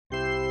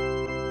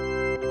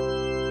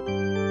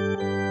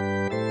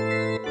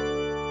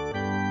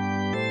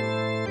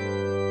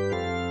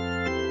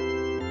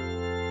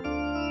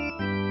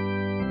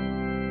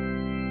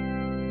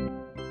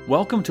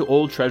Welcome to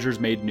Old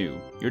Treasures Made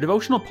New, your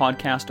devotional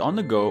podcast on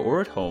the go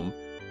or at home,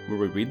 where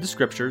we read the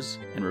scriptures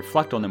and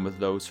reflect on them with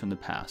those from the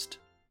past.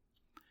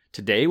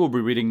 Today we'll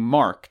be reading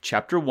Mark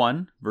chapter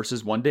 1,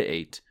 verses 1 to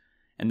 8,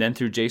 and then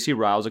through J.C.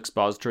 Ryle's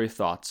expository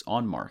thoughts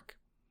on Mark.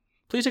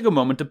 Please take a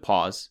moment to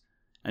pause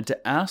and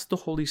to ask the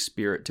Holy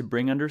Spirit to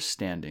bring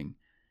understanding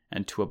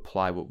and to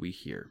apply what we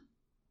hear.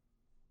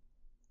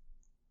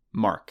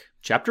 Mark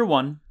chapter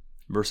 1,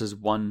 verses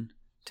 1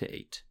 to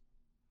 8.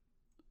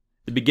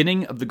 The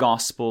beginning of the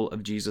gospel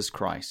of Jesus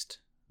Christ,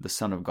 the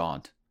Son of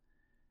God.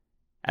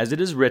 As it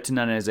is written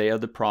in Isaiah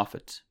the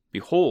prophet,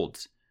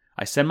 Behold,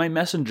 I send my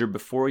messenger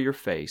before your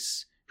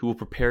face, who will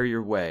prepare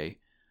your way,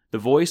 the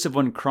voice of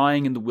one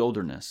crying in the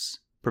wilderness,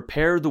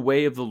 Prepare the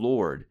way of the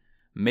Lord,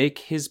 make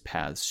his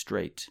paths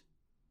straight.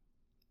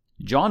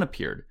 John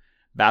appeared,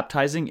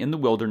 baptizing in the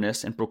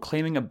wilderness and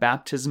proclaiming a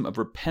baptism of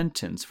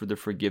repentance for the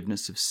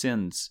forgiveness of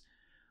sins.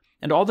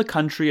 And all the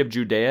country of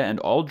Judea and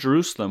all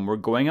Jerusalem were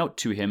going out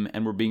to him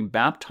and were being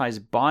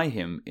baptized by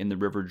him in the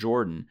river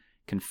Jordan,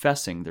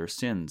 confessing their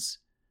sins.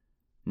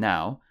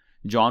 Now,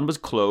 John was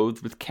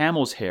clothed with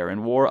camel's hair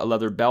and wore a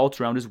leather belt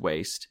around his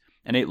waist,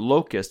 and ate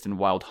locust and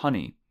wild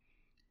honey,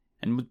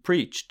 and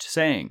preached,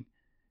 saying,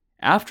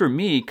 After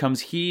me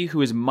comes he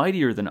who is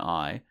mightier than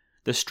I,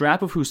 the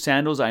strap of whose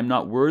sandals I am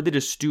not worthy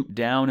to stoop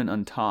down and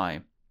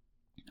untie.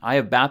 I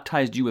have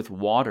baptized you with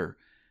water,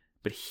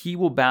 but he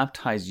will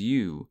baptize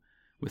you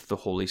with the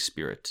Holy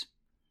Spirit.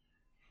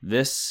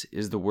 This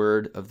is the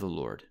word of the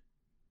Lord.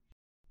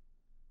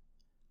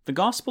 The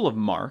Gospel of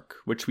Mark,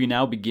 which we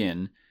now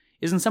begin,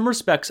 is in some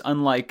respects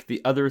unlike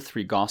the other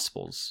three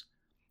Gospels.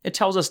 It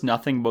tells us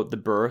nothing about the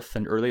birth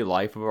and early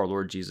life of our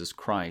Lord Jesus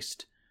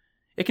Christ.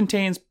 It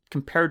contains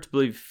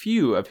comparatively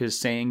few of his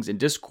sayings and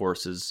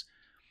discourses.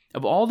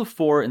 Of all the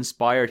four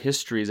inspired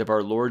histories of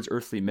our Lord's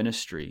earthly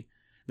ministry,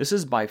 this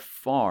is by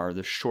far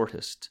the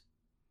shortest.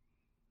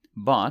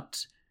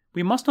 But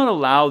we must not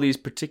allow these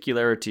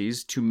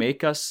particularities to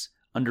make us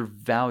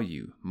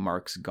undervalue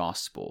Mark's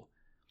gospel.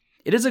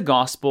 It is a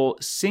gospel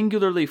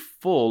singularly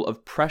full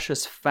of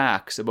precious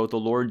facts about the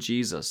Lord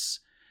Jesus,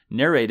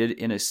 narrated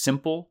in a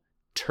simple,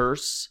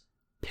 terse,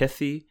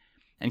 pithy,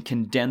 and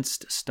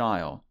condensed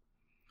style.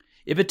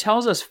 If it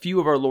tells us few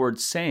of our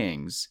Lord's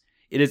sayings,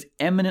 it is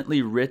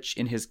eminently rich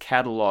in his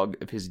catalogue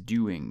of his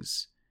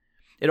doings.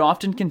 It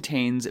often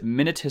contains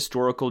minute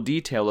historical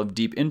detail of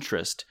deep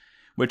interest,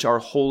 which are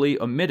wholly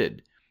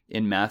omitted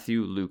in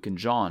Matthew, Luke, and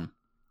John.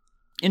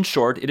 In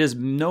short, it is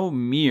no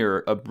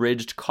mere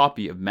abridged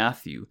copy of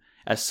Matthew,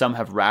 as some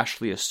have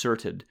rashly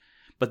asserted,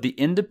 but the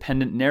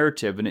independent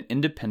narrative and an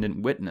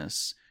independent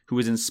witness, who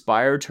is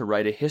inspired to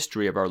write a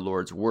history of our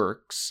Lord's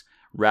works,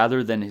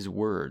 rather than his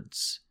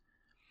words.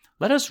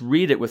 Let us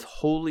read it with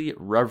holy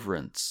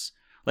reverence.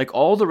 Like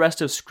all the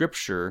rest of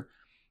Scripture,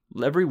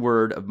 every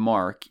word of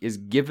Mark is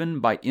given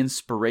by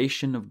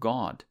inspiration of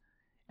God,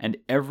 and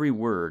every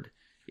word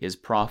is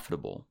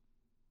profitable.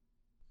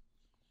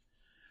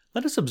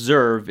 Let us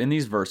observe in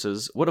these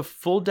verses what a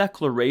full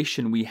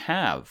declaration we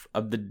have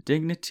of the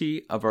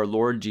dignity of our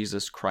Lord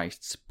Jesus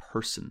Christ's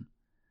person.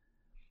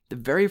 The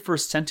very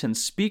first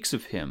sentence speaks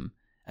of him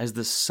as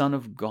the Son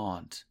of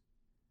God.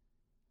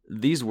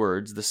 These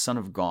words, the Son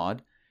of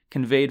God,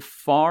 conveyed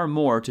far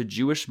more to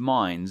Jewish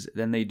minds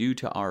than they do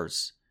to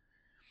ours.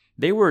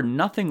 They were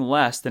nothing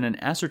less than an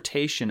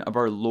assertion of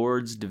our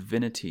Lord's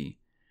divinity.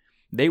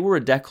 They were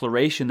a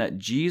declaration that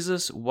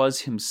Jesus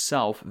was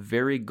himself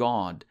very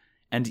God,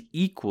 and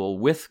equal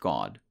with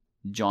God,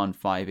 John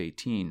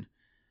 5:18.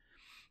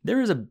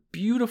 There is a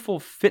beautiful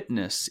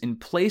fitness in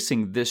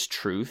placing this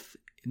truth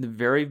in the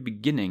very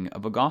beginning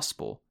of a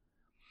gospel.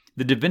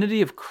 The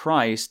divinity of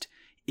Christ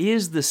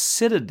is the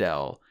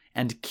citadel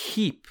and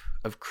keep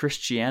of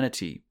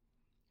Christianity.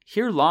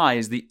 Here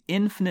lies the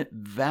infinite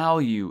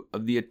value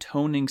of the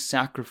atoning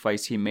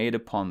sacrifice he made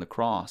upon the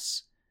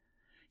cross.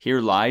 Here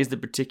lies the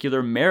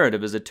particular merit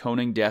of his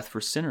atoning death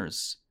for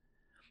sinners.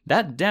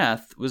 That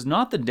death was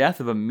not the death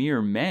of a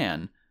mere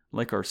man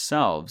like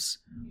ourselves,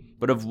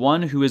 but of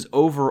one who is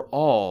over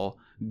all,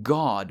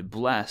 God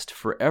blessed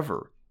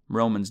forever,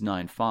 Romans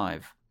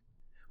 9:5.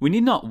 We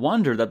need not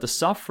wonder that the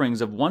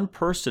sufferings of one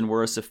person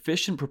were a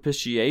sufficient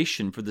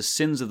propitiation for the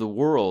sins of the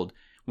world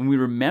when we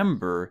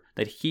remember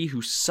that he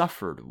who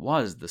suffered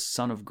was the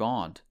Son of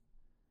God.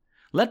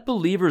 Let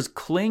believers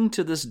cling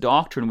to this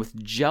doctrine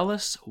with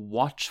jealous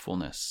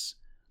watchfulness.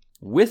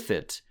 With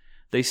it,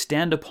 they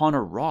stand upon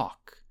a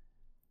rock.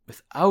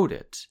 Without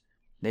it,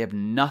 they have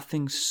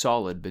nothing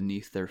solid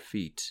beneath their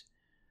feet.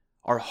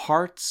 Our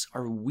hearts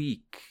are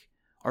weak.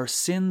 Our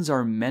sins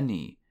are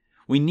many.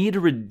 We need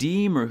a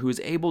Redeemer who is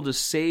able to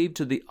save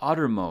to the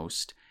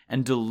uttermost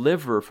and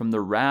deliver from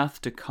the wrath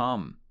to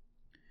come.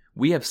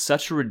 We have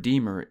such a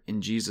Redeemer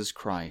in Jesus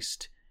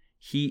Christ.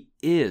 He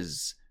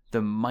is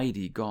the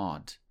mighty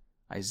God.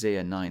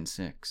 Isaiah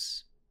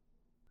 9:6.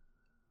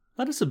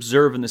 Let us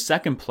observe in the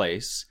second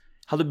place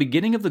how the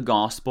beginning of the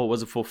gospel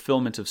was a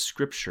fulfillment of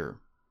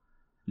Scripture.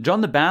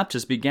 John the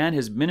Baptist began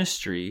his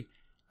ministry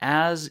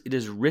as it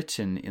is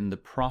written in the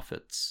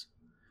prophets.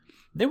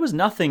 There was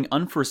nothing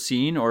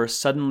unforeseen or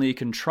suddenly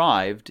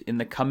contrived in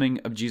the coming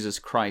of Jesus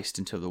Christ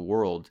into the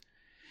world.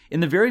 In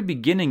the very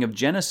beginning of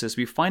Genesis,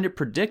 we find it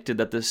predicted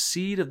that the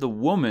seed of the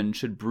woman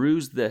should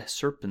bruise the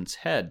serpent's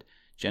head,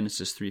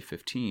 Genesis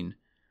 3:15.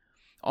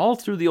 All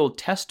through the Old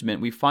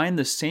Testament, we find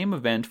the same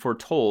event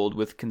foretold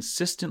with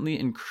consistently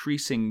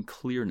increasing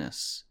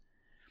clearness.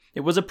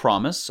 It was a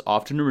promise,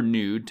 often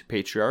renewed to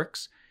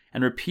patriarchs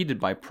and repeated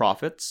by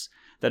prophets,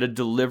 that a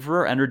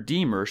deliverer and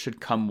redeemer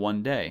should come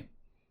one day.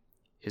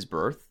 His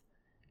birth,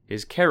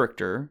 his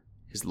character,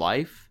 his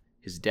life,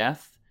 his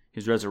death,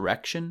 his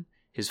resurrection,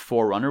 his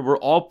forerunner were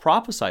all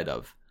prophesied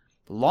of,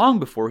 long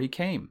before he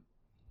came.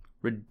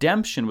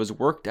 Redemption was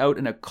worked out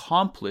and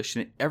accomplished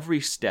in every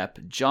step,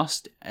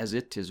 just as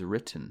it is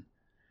written.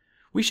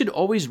 We should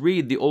always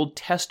read the Old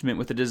Testament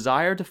with a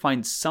desire to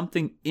find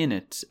something in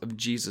it of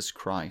Jesus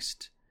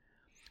Christ.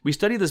 We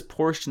study this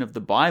portion of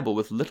the Bible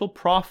with little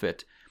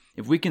profit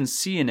if we can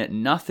see in it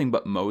nothing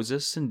but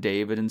Moses and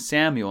David and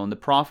Samuel and the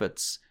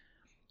prophets.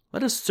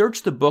 Let us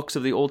search the books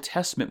of the Old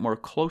Testament more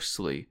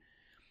closely.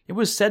 It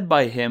was said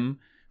by him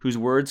whose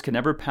words can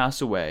never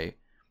pass away,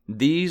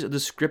 "These are the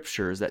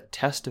scriptures that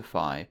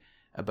testify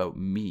about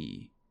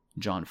me."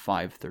 John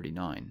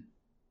 5:39.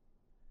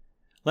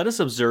 Let us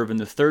observe in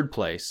the third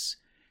place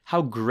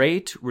how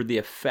great were the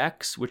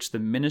effects which the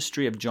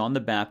ministry of John the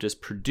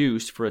Baptist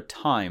produced for a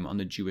time on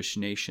the Jewish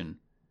nation.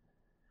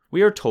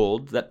 We are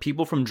told that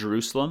people from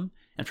Jerusalem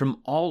and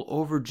from all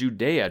over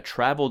Judea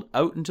traveled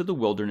out into the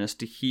wilderness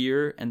to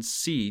hear and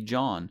see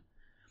John.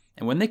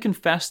 And when they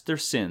confessed their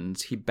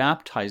sins, he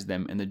baptized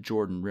them in the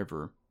Jordan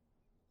River.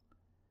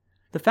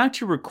 The fact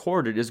here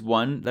recorded is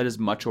one that is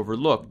much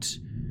overlooked.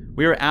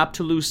 We are apt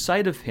to lose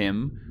sight of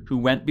him who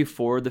went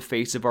before the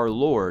face of our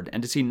Lord,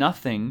 and to see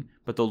nothing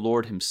but the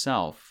Lord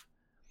himself.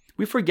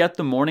 We forget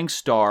the morning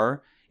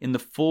star in the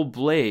full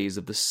blaze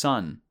of the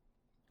sun.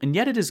 And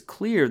yet it is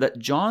clear that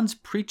John's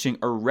preaching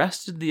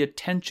arrested the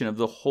attention of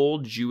the whole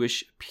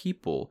Jewish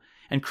people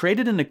and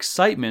created an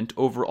excitement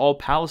over all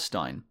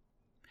Palestine.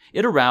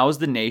 It aroused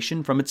the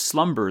nation from its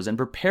slumbers and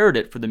prepared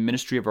it for the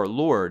ministry of our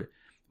Lord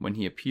when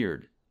he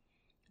appeared.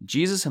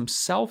 Jesus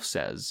himself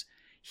says,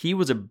 "He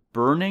was a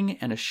burning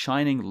and a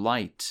shining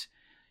light.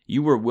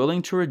 You were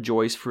willing to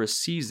rejoice for a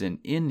season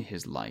in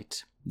his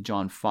light."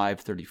 John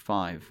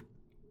 5:35.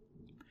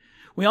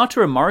 We ought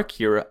to remark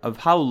here of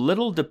how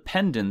little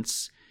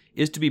dependence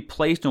is to be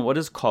placed on what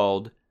is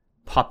called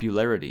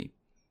popularity.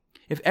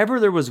 If ever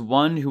there was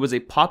one who was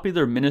a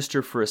popular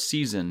minister for a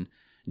season,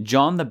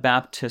 John the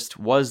Baptist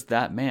was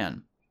that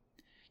man.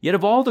 Yet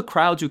of all the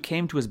crowds who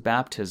came to his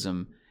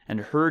baptism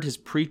and heard his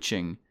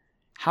preaching,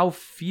 how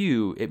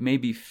few, it may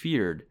be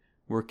feared,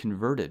 were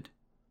converted.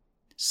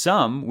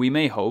 Some, we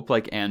may hope,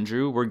 like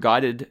Andrew, were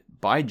guided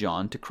by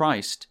John to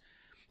Christ,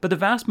 but the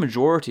vast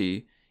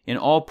majority, in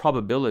all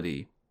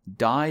probability,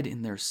 died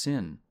in their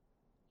sin.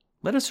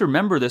 Let us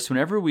remember this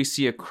whenever we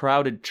see a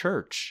crowded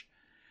church.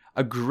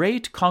 A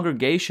great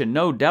congregation,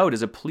 no doubt,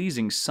 is a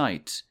pleasing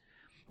sight,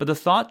 but the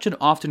thought should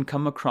often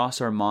come across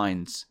our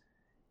minds,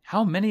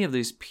 how many of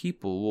these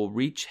people will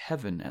reach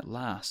heaven at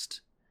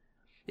last?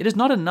 It is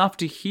not enough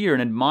to hear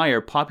and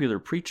admire popular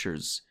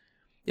preachers.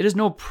 It is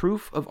no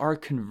proof of our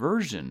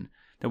conversion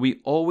that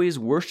we always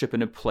worship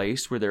in a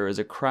place where there is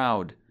a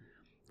crowd.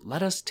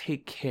 Let us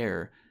take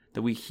care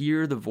that we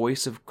hear the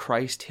voice of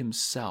Christ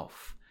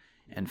himself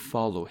and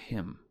follow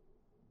him.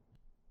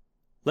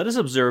 Let us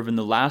observe in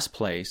the last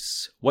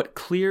place what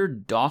clear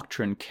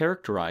doctrine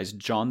characterized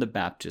John the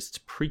Baptist's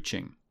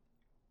preaching.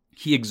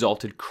 He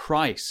exalted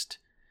Christ.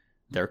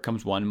 "There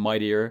comes one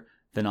mightier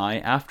than I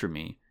after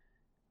me."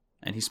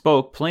 And he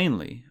spoke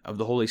plainly of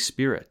the Holy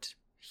Spirit.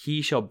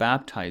 "He shall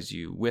baptize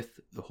you with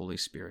the Holy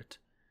Spirit."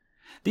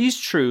 These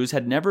truths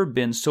had never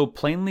been so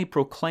plainly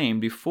proclaimed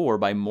before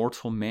by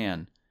mortal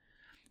man.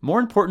 More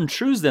important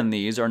truths than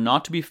these are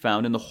not to be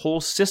found in the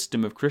whole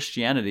system of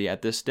Christianity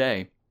at this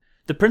day.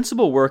 The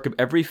principal work of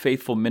every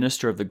faithful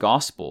minister of the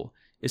gospel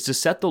is to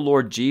set the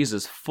Lord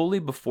Jesus fully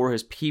before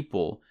his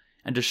people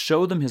and to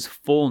show them his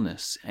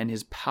fullness and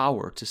his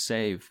power to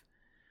save.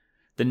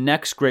 The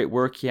next great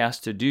work he has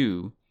to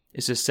do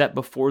is to set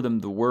before them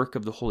the work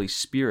of the Holy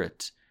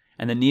Spirit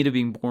and the need of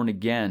being born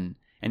again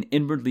and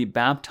inwardly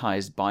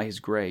baptized by his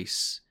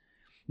grace.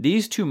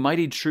 These two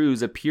mighty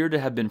truths appear to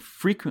have been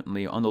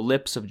frequently on the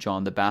lips of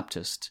John the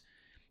Baptist.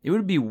 It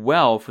would be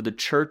well for the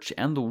church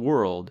and the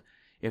world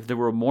if there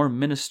were more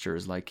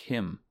ministers like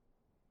him.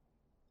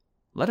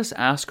 Let us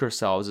ask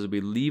ourselves as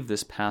we leave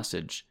this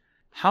passage,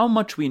 how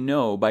much we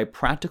know by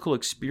practical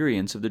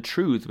experience of the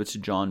truths which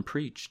John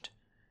preached.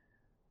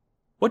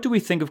 What do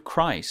we think of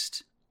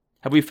Christ?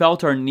 Have we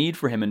felt our need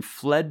for him and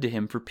fled to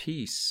him for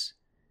peace?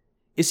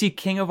 Is he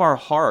king of our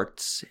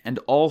hearts and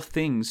all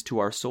things to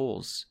our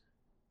souls?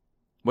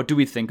 What do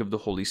we think of the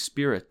Holy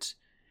Spirit?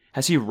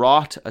 Has he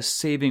wrought a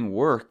saving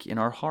work in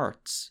our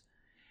hearts?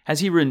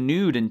 Has he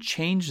renewed and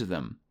changed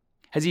them?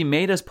 Has he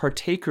made us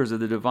partakers of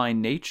the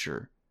divine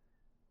nature?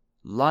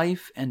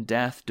 Life and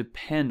death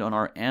depend on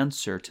our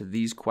answer to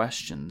these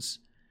questions.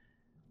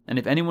 And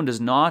if anyone does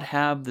not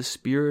have the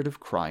Spirit of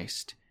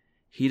Christ,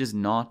 he does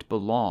not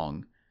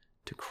belong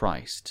to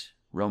Christ.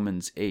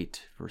 Romans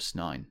 8, verse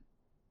 9.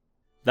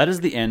 That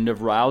is the end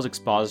of Ryle's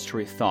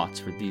expository thoughts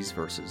for these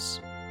verses.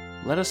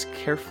 Let us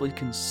carefully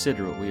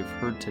consider what we have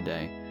heard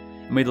today,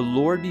 and may the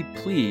Lord be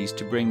pleased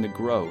to bring the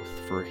growth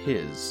for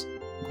His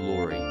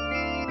glory.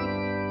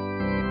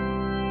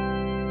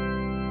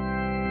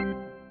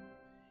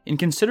 In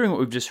considering what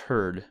we've just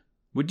heard,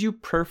 would you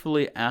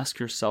prayerfully ask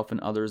yourself and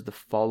others the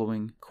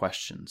following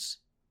questions?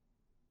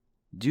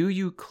 Do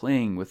you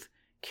cling with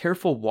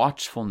careful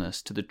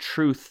watchfulness to the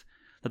truth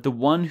that the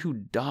one who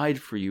died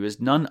for you is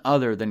none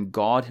other than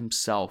God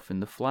Himself in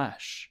the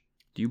flesh?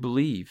 Do you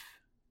believe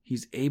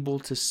He's able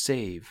to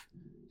save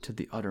to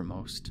the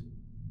uttermost?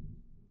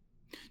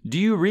 Do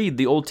you read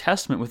the Old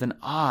Testament with an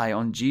eye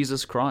on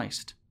Jesus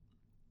Christ?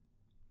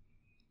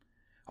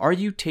 Are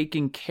you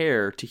taking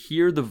care to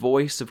hear the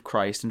voice of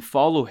Christ and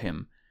follow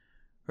Him,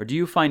 or do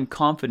you find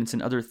confidence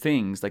in other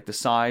things like the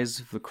size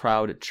of the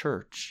crowd at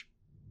church?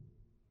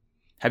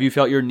 Have you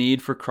felt your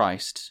need for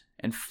Christ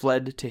and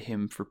fled to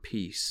Him for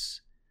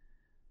peace?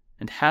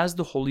 And has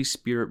the Holy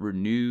Spirit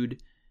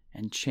renewed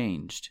and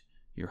changed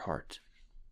your heart?